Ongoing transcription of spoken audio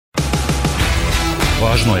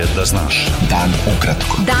Važno je da znaš. Dan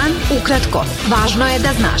ukratko. Dan ukratko. Važno je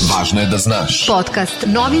da znaš. Važno je da znaš. Podcast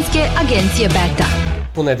novinske agencije Beta.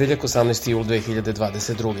 Ponedeljak 18. jul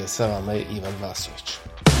 2022. Sa vama je Ivan Vasović.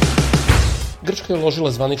 Grčka je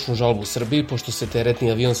uložila zvaničnu žalbu u Srbiji pošto se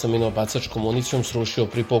teretni avion sa minobacačkom municijom srušio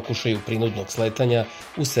pri pokušaju prinudnog sletanja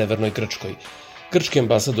u severnoj Grčkoj. Grčki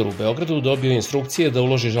ambasador u Beogradu dobio instrukcije da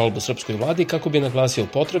uloži žalbu srpskoj vladi kako bi naglasio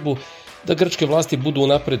potrebu da grčke vlasti budu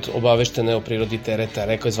unapred obaveštene o prirodi tereta,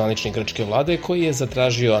 rekao je zvaničnik grčke vlade koji je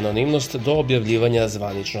zatražio anonimnost do objavljivanja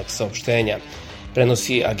zvaničnog saopštenja.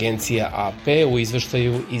 Prenosi agencija AP u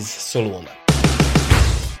izveštaju iz Soluna.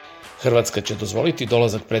 Hrvatska će dozvoliti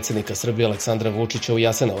dolazak predsjednika Srbije Aleksandra Vučića u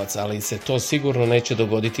Jasenovac, ali se to sigurno neće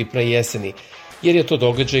dogoditi pre jeseni, jer je to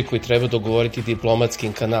događaj koji treba dogovoriti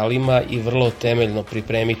diplomatskim kanalima i vrlo temeljno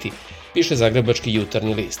pripremiti, piše zagrebački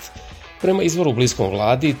Jutarnji list. Prema izvoru bliskom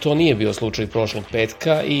vladi, to nije bio slučaj prošlog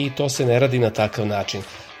petka i to se ne radi na takav način.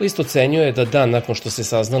 List ocenjuje da dan nakon što se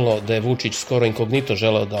saznalo da je Vučić skoro inkognito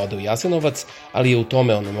želeo da ode u Jasenovac, ali je u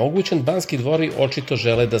tome onemogućen, Banski dvori očito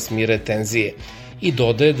žele da smire tenzije. I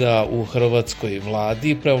dodaje da u hrvatskoj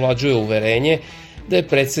vladi preovlađuje uverenje da je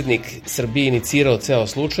predsjednik Srbije inicirao ceo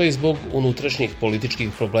slučaj zbog unutrašnjih političkih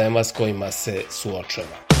problema s kojima se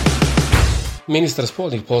suočava. Ministar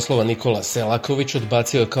spoljnih poslova Nikola Selaković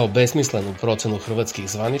odbacio je kao besmislenu procenu hrvatskih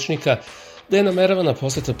zvaničnika da je nameravana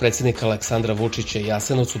poseta predsjednika Aleksandra Vučića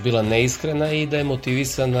Jasenovcu bila neiskrena i da je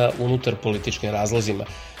motivisana unutar političkim razlozima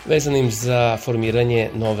vezanim za formiranje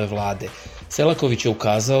nove vlade. Selaković je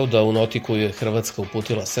ukazao da u noti koju je Hrvatska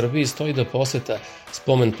uputila Srbiji stoji da poseta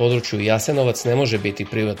spomen području Jasenovac ne može biti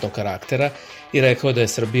privatnog karaktera i rekao da je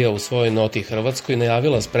Srbija u svojoj noti Hrvatskoj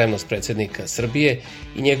najavila spremnost predsjednika Srbije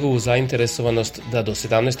i njegovu zainteresovanost da do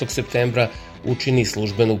 17. septembra učini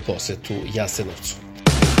službenu posetu Jasenovcu.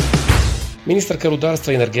 Ministarka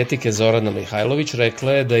rudarstva i energetike Zorana Mihajlović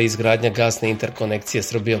rekla je da je izgradnja gasne interkonekcije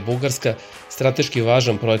Srbija-Bugarska strateški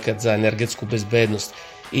važan projekat za energetsku bezbednost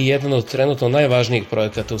i jedan od trenutno najvažnijih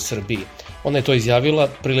projekata u Srbiji. Ona je to izjavila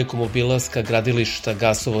prilikom obilaska gradilišta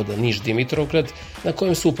gasovoda Niš-Dimitrovgrad, na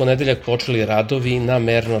kojem su u ponedeljak počeli radovi na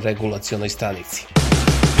merno-regulacionoj stanici.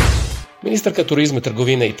 Ministarka turizma,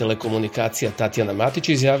 trgovine i telekomunikacija Tatjana Matić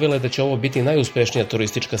izjavila je da će ovo biti najuspešnija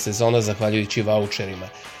turistička sezona zahvaljujući vaučerima.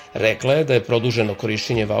 Rekla je da je produženo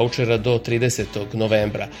korišćenje vaučera do 30.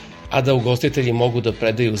 novembra, a da ugostitelji mogu da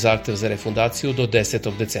predaju zahtev za refundaciju do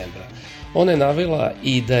 10. decembra. Ona je navela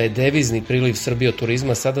i da je devizni priliv Srbije od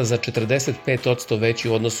turizma sada za 45% veći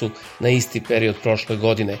u odnosu na isti period prošle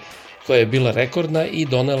godine, koja je bila rekordna i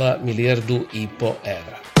donela 1,5 milijardu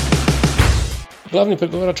evra. Glavni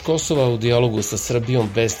pregovarač Kosova u dijalogu sa Srbijom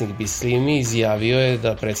Besnik Bislimi izjavio je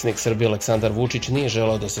da predsjednik Srbije Aleksandar Vučić nije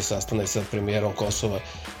želeo da se sastane sa premijerom Kosova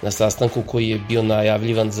na sastanku koji je bio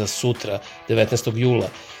najavljivan za sutra, 19. jula,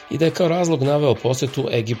 i da je kao razlog naveo posetu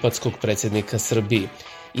egipatskog predsjednika Srbiji.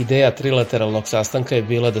 Ideja trilateralnog sastanka je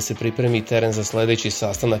bila da se pripremi teren za sledeći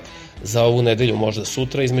sastanak za ovu nedelju, možda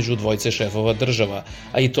sutra, između dvojce šefova država,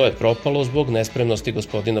 a i to je propalo zbog nespremnosti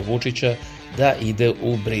gospodina Vučića da ide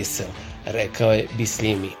u Brisel, rekao je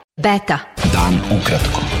Bislimi. Beta. Dan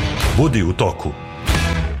ukratko. Budi u toku.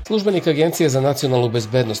 Službenik Agencije za nacionalnu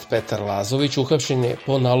bezbednost Petar Lazović uhapšen je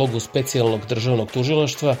po nalogu specijalnog državnog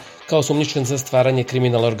tužilaštva kao osumnjičen za stvaranje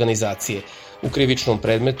kriminalne organizacije. U krivičnom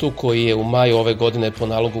predmetu, koji je u maju ove godine po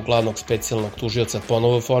nalogu glavnog specijalnog tužioca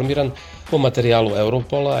ponovo formiran, po materijalu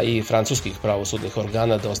Europola i francuskih pravosudnih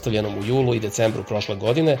organa dostavljenom u julu i decembru prošle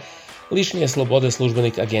godine, lišenje slobode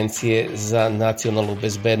službenik Agencije za nacionalnu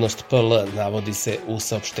bezbednost PL, navodi se u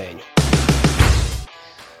saopštenju.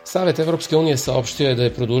 Savet Evropske unije saopštio je da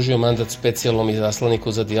je produžio mandat specijalnom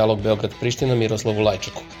izaslaniku za dijalog Beograd-Priština Miroslavu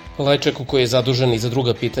Lajčeku. Lajčeku, koji je zadužen i za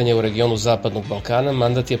druga pitanja u regionu Zapadnog Balkana,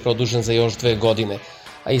 mandat je produžen za još 2 godine,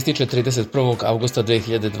 a ističe 31. avgusta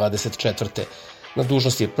 2024. Na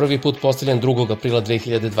dužnost je prvi put postavljen 2. aprila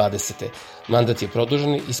 2020. Mandat je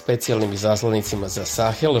produžen i specijalnim izaslanicima za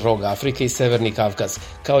Sahel, Rog Afrike i Severni Kavkaz,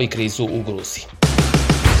 kao i krizu u Gruziji.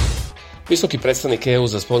 Visoki predstavnik EU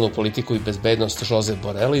za spoljnu politiku i bezbednost Josep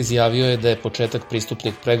Borrell izjavio je da je početak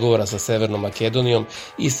pristupnih pregovora sa Severnom Makedonijom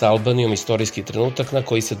i sa Albanijom istorijski trenutak na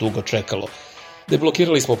koji se dugo čekalo.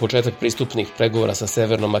 Deblokirali smo početak pristupnih pregovora sa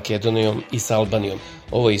Severnom Makedonijom i sa Albanijom.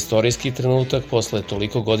 Ovo je istorijski trenutak posle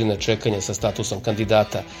toliko godina čekanja sa statusom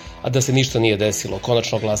kandidata, a da se ništa nije desilo.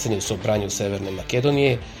 Konačno glasanje u sobranju Severne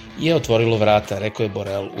Makedonije je otvorilo vrata, rekao je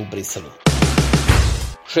Borrell u Briselu.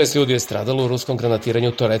 6 ljudi je stradalo u ruskom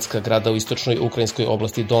granatiranju Toretska, grada u istočnoj ukrajinskoj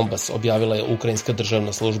oblasti Donbas, objavila je Ukrajinska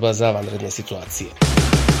državna služba za vanredne situacije.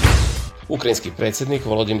 Ukrajinski predsjednik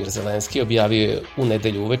Volodimir Zelenski objavio je u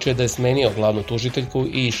nedelju uveče da je smenio glavnu tužiteljku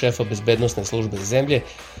i šefa bezbednosne službe zemlje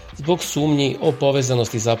zbog sumnji o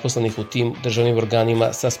povezanosti zaposlenih u tim državnim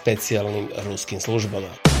organima sa specijalnim ruskim službama.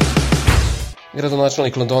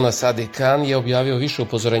 Gradonačelnik Londona Sadiq Khan je objavio više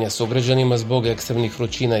upozorenja sugrađanima zbog ekstremnih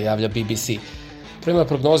vrućina, javlja BBC. Prema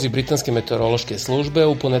prognozi britanske meteorološke službe,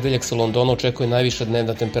 u ponedeljak se u Londonu očekuje najviša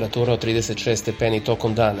dnevna temperatura od 36 stepeni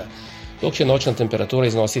tokom dana, dok će noćna temperatura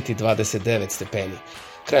iznositi 29 stepeni.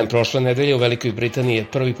 Krajem prošle nedelje u Velikoj Britaniji je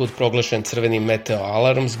prvi put proglašen crveni meteo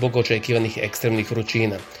alarm zbog očekivanih ekstremnih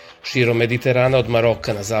vrućina. Širom Mediterana od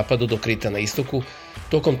Maroka na zapadu do Krita na istoku,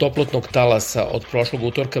 tokom toplotnog talasa od prošlog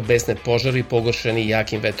utorka besne požari pogoršeni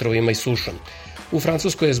jakim vetrovima i sušom. U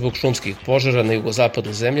Francuskoj je zbog šumskih požara na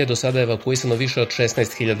jugozapadu zemlje do sada evakuisano više od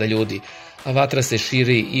 16.000 ljudi, a vatra se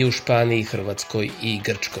širi i u Španiji, Hrvatskoj i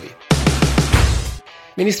Grčkoj.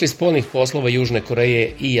 Ministri spoljnih poslova Južne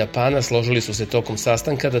Koreje i Japana složili su se tokom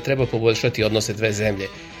sastanka da treba poboljšati odnose dve zemlje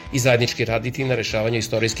i zajednički raditi na rešavanju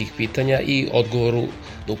istorijskih pitanja i odgovoru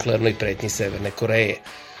nuklearnoj pretnji Severne Koreje.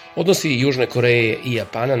 Odnosi Južne Koreje i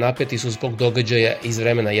Japana napeti su zbog događaja iz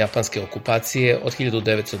vremena japanske okupacije od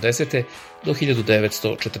 1910. do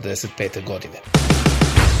 1945. godine.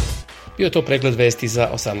 Bio je to pregled vesti za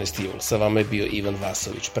 18. jul. Sa vama je bio Ivan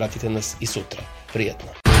Vasović. Pratite nas i sutra. Prijatno.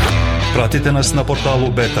 Pratite nas na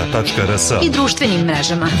portalu beta.rs I društvenim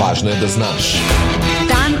mrežama. Važno je da znaš.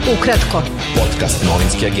 Dan ukratko. Podcast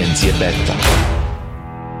novinske agencije Beta.